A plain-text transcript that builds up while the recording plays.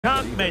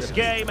can't-miss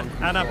game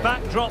and a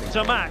backdrop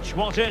to match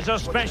what is a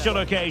special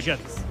occasion.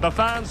 The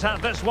fans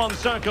had this one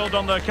circled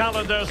on their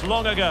calendars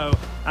long ago,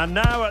 and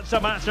now it's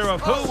a matter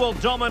of who will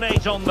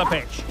dominate on the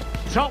pitch.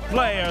 Top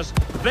players,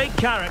 big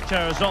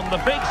characters on the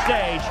big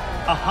stage,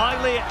 a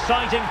highly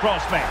exciting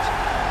prospect.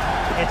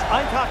 It's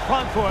Eintracht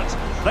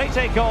Frankfurt, they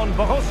take on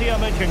Borussia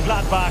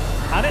Mönchenglabach,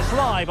 and it's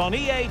live on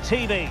EA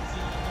TV.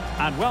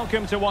 And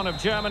welcome to one of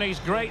Germany's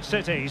great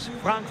cities,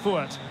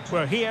 Frankfurt.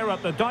 We're here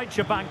at the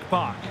Deutsche Bank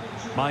Park.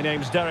 My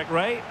name's Derek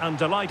Ray, and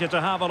delighted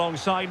to have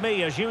alongside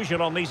me, as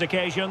usual on these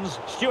occasions,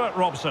 Stuart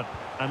Robson.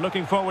 And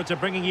looking forward to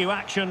bringing you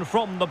action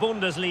from the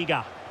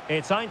Bundesliga.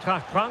 It's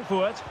Eintracht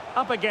Frankfurt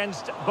up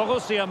against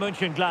Borussia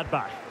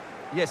Mönchenglabach.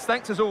 Yes,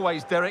 thanks as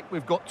always, Derek.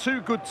 We've got two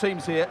good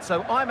teams here,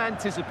 so I'm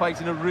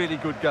anticipating a really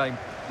good game.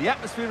 The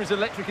atmosphere is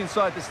electric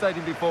inside the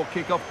stadium before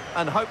kick-off,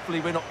 and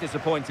hopefully we're not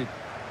disappointed.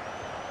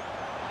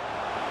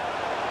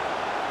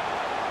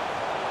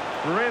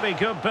 Really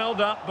good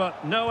build-up,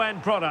 but no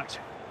end product.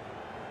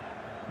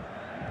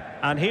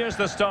 And here's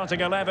the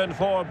starting 11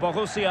 for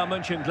Borussia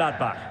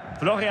Mönchenglabach.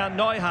 Florian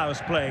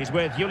Neuhaus plays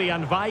with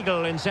Julian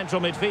Weigl in central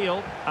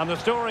midfield. And the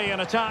story in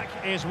attack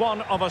is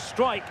one of a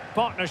strike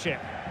partnership.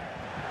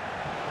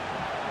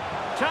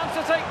 Chance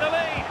to take the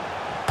lead.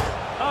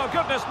 Oh,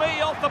 goodness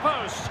me, off the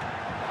post.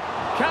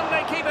 Can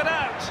they keep it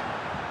out?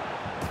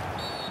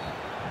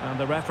 And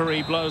the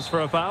referee blows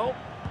for a foul.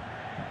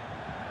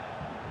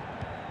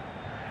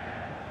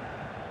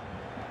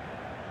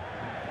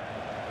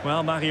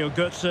 Well, Mario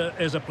Götze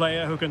is a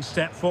player who can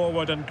step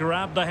forward and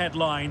grab the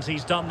headlines.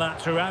 He's done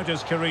that throughout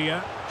his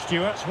career.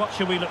 Stuart, what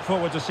should we look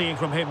forward to seeing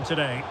from him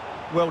today?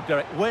 Well,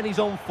 Derek, when he's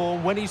on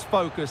form, when he's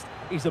focused,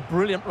 he's a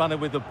brilliant runner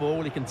with the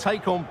ball. He can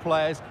take on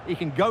players, he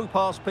can go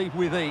past people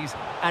with ease,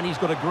 and he's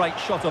got a great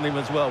shot on him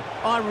as well.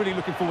 I'm really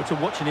looking forward to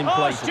watching him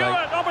play today.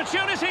 Oh, Stuart,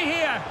 opportunity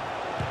here.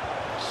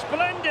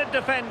 Splendid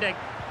defending.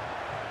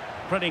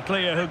 Pretty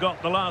clear who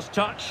got the last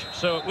touch,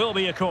 so it will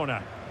be a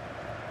corner.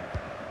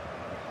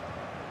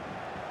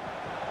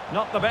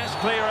 Not the best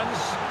clearance.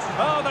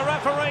 Oh, the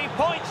referee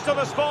points to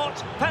the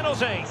spot.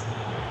 Penalty.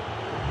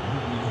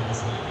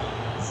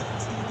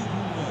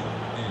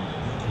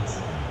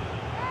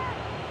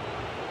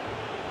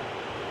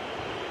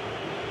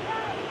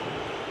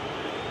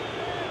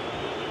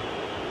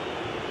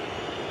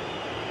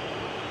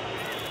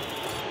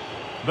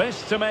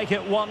 This to make it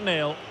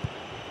 1-0.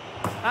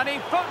 And he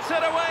puts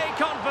it away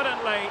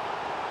confidently.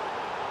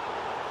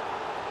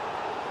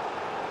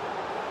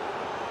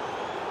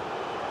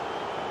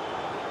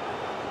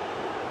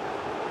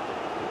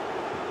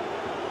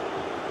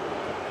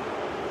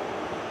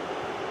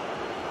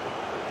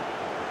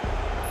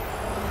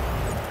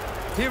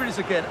 Here it is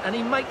again, and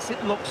he makes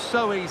it look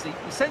so easy.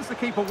 He sends the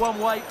keeper one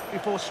way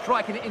before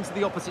striking it into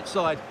the opposite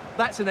side.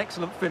 That's an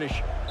excellent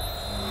finish.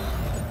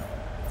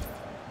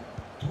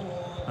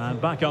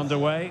 And back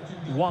underway,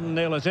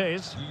 1-0 it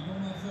is.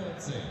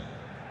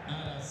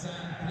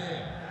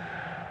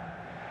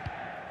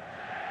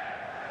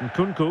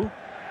 Nkunku.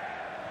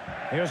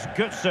 Here's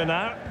Götze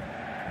now.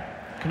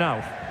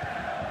 Knauf.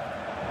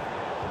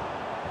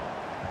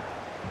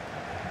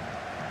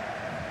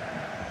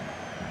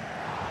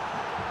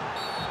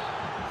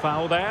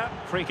 Foul there,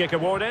 free kick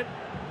awarded.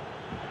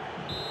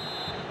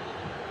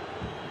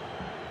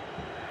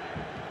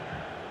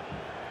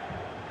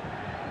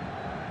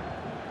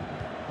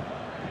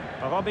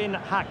 Robin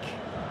Hack.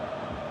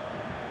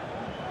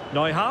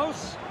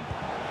 Neuhaus.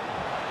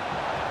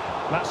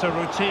 That's a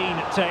routine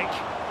take.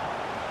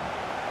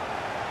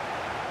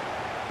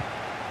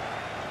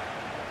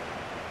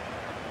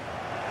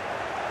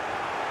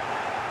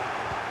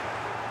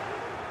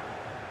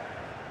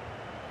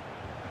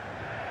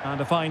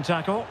 And a fine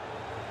tackle.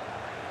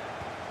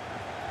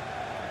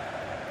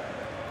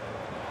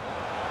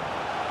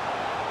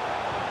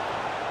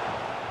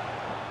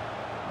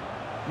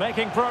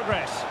 Making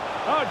progress.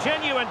 Oh,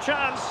 genuine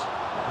chance.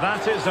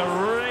 That is a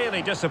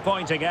really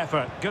disappointing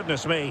effort.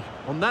 Goodness me.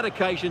 On that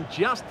occasion,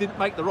 just didn't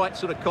make the right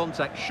sort of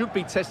contact. Should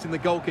be testing the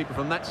goalkeeper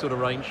from that sort of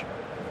range.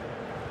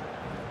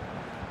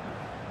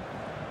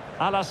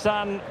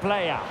 Alassane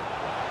Plea.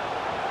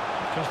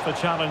 Just the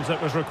challenge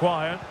that was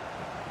required.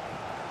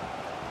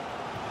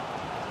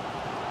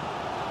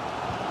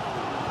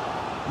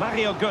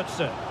 Mario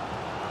Götze.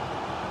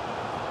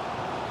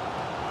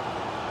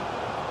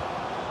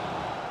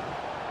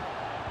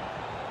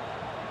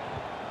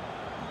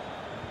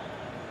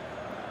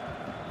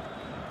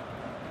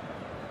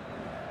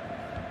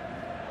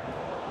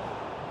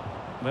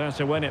 There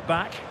to win it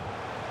back.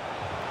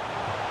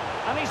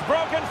 And he's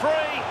broken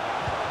free.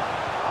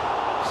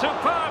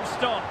 Superb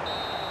stop.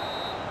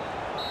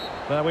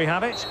 There we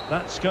have it.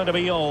 That's going to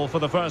be all for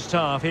the first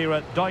half here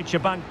at Deutsche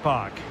Bank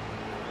Park.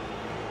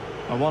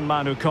 And one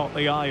man who caught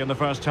the eye in the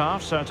first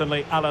half,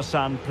 certainly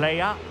Alassane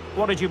Plea.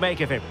 What did you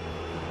make of him?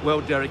 Well,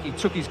 Derek, he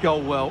took his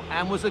goal well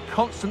and was a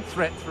constant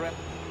threat throughout.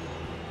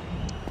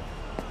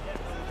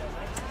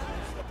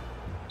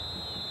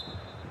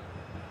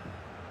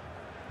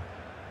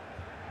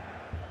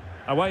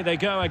 Away they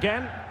go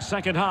again.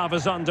 Second half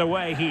is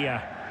underway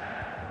here.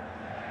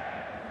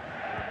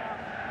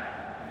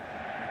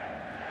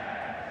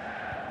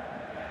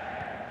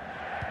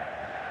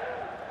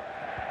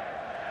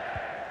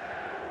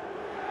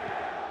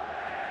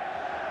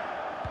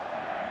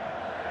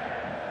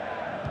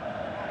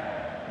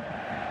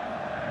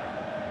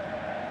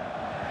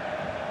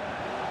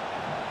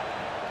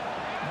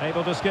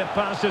 Able to skip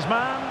past his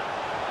man.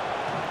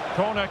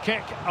 Corner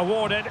kick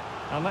awarded.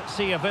 And let's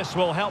see if this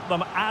will help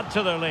them add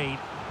to their lead.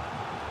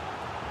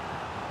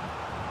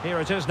 Here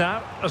it is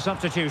now, a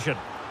substitution.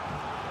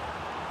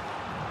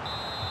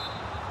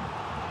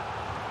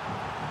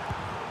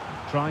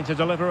 Trying to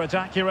deliver it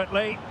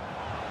accurately.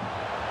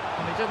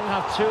 And he didn't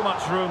have too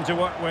much room to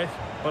work with,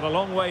 but a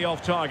long way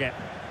off target.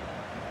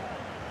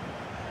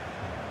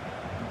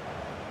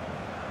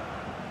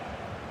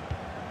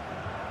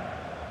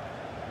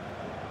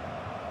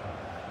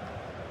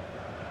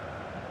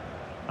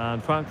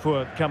 And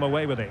Frankfurt come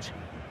away with it.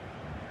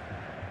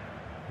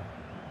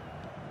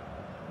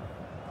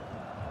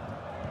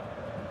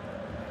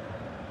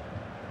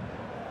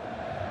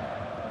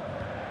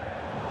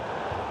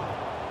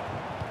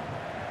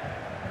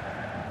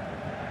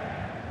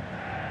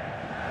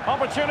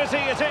 Opportunity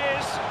it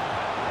is.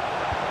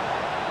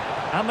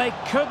 And they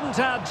couldn't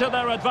add to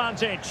their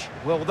advantage.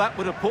 Well, that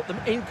would have put them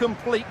in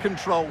complete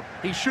control.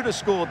 He should have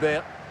scored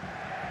there.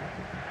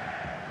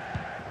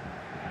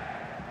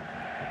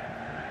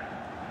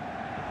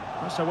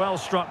 That's a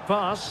well-struck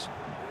pass.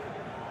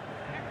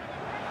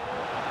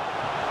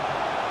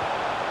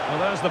 Well,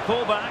 there's the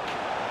pullback.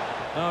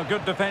 Oh,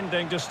 good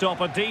defending to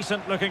stop a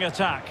decent-looking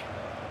attack.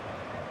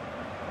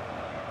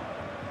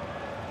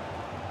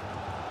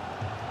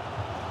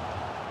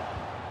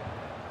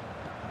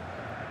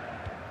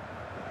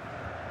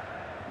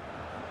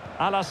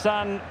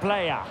 Alassane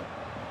Playa.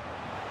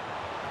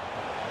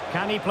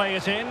 Can he play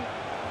it in?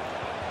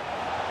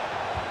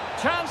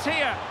 Chance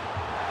here.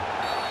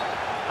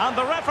 And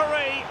the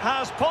referee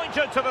has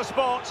pointed to the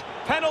spot.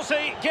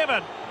 Penalty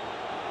given.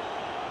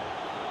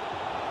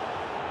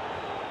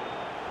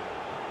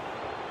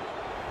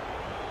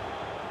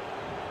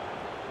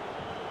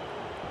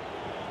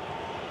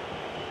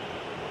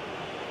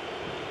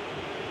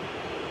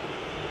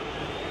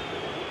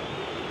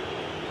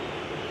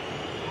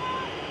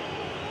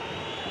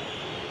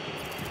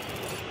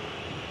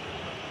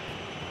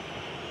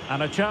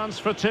 And a chance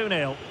for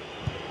 2-0.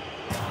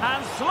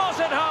 And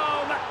slotted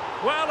home.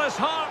 Well, his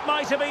heart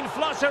might have been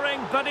fluttering,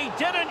 but he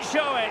didn't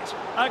show it.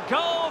 A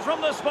goal from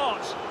the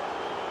spot.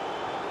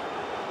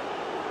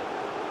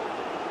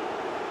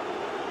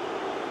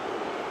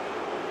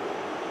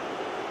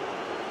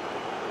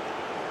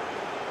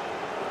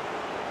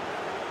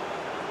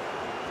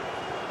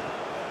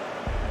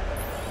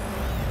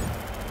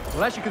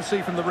 Well, as you can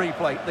see from the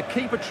replay, the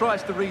keeper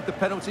tries to read the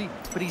penalty,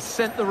 but he's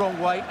sent the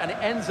wrong way, and it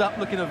ends up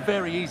looking a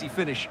very easy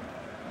finish.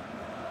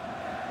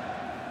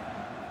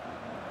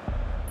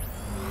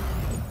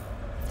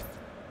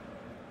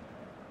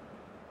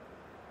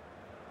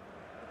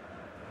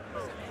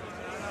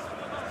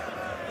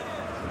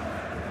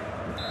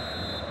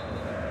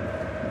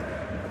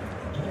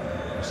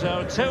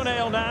 So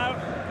 2-0 now.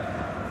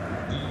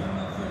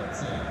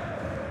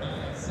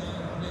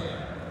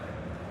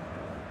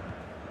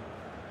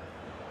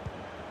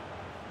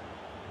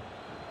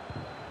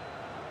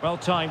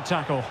 Well-timed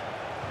tackle.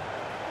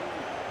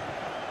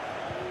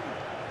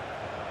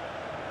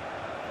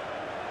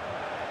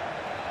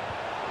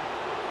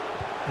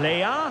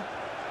 Playa.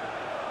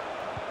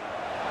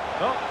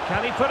 Oh,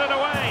 can he put it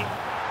away?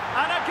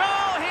 And a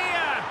goal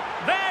here!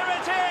 There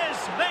it is!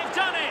 They've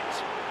done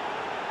it!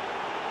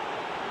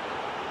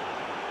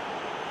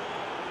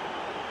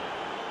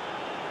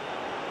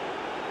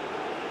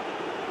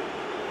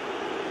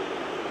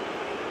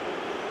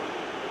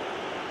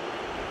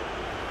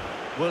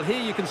 Well,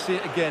 here you can see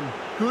it again.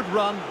 Good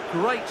run,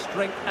 great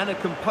strength, and a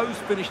composed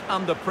finish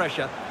under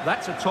pressure.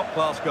 That's a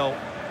top-class goal.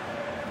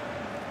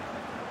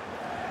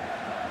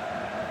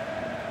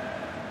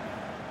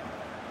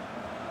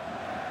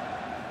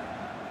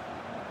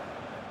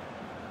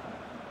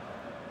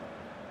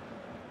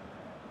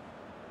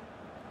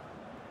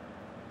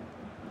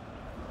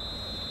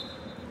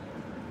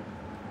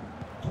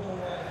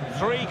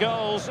 Three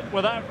goals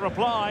without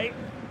reply.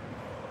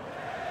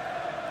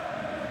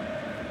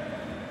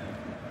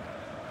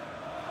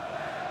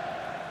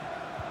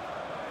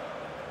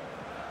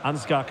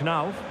 Ansgar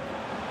Knauf.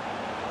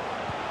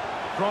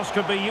 Cross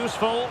could be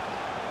useful.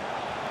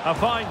 A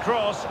fine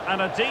cross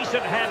and a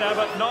decent header,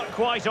 but not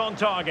quite on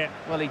target.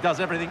 Well, he does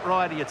everything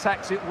right. He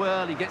attacks it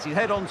well. He gets his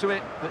head onto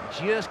it, but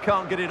just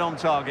can't get it on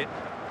target.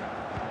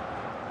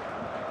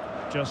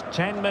 Just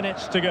 10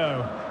 minutes to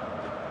go.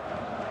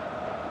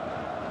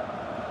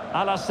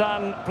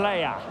 Alassane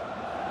Playa.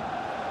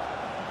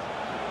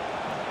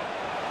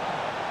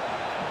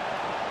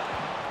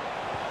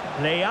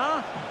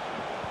 Playa.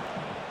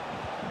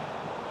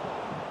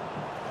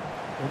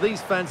 Well,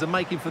 these fans are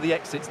making for the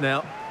exits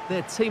now.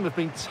 Their team have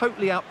been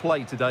totally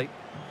outplayed today.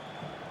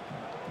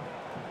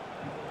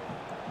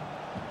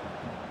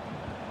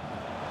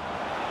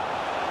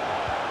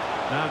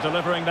 Now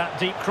delivering that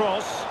deep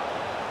cross.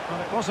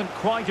 Well, it wasn't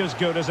quite as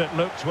good as it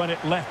looked when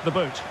it left the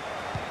boot.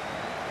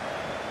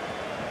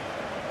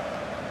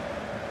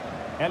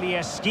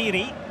 Elias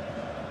Skiri.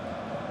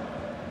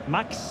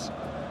 Max.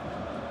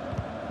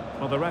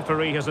 Well, the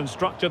referee has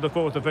instructed the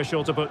fourth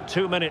official to put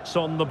 2 minutes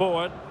on the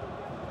board.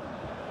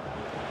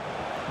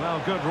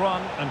 Well, good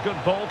run and good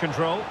ball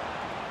control.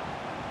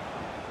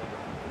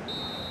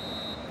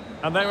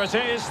 And there it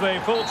is, the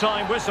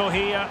full-time whistle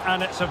here,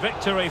 and it's a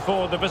victory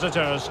for the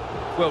visitors.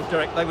 Well,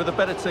 Derek, they were the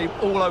better team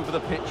all over the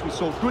pitch. We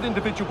saw good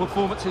individual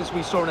performances,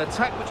 we saw an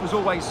attack which was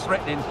always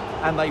threatening,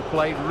 and they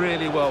played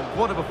really well.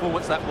 What a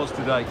performance that was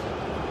today.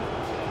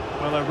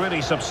 Well, a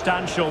really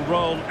substantial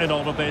role in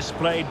all of this,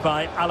 played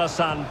by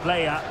Alassane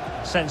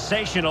Plea.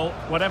 Sensational,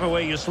 whatever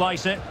way you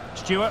slice it.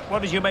 Stuart,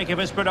 what did you make of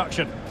his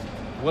production?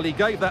 Well, he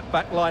gave that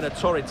back line a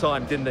torrid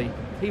time, didn't he?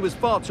 He was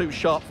far too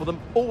sharp for them,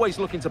 always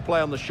looking to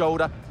play on the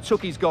shoulder,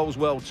 took his goals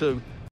well too.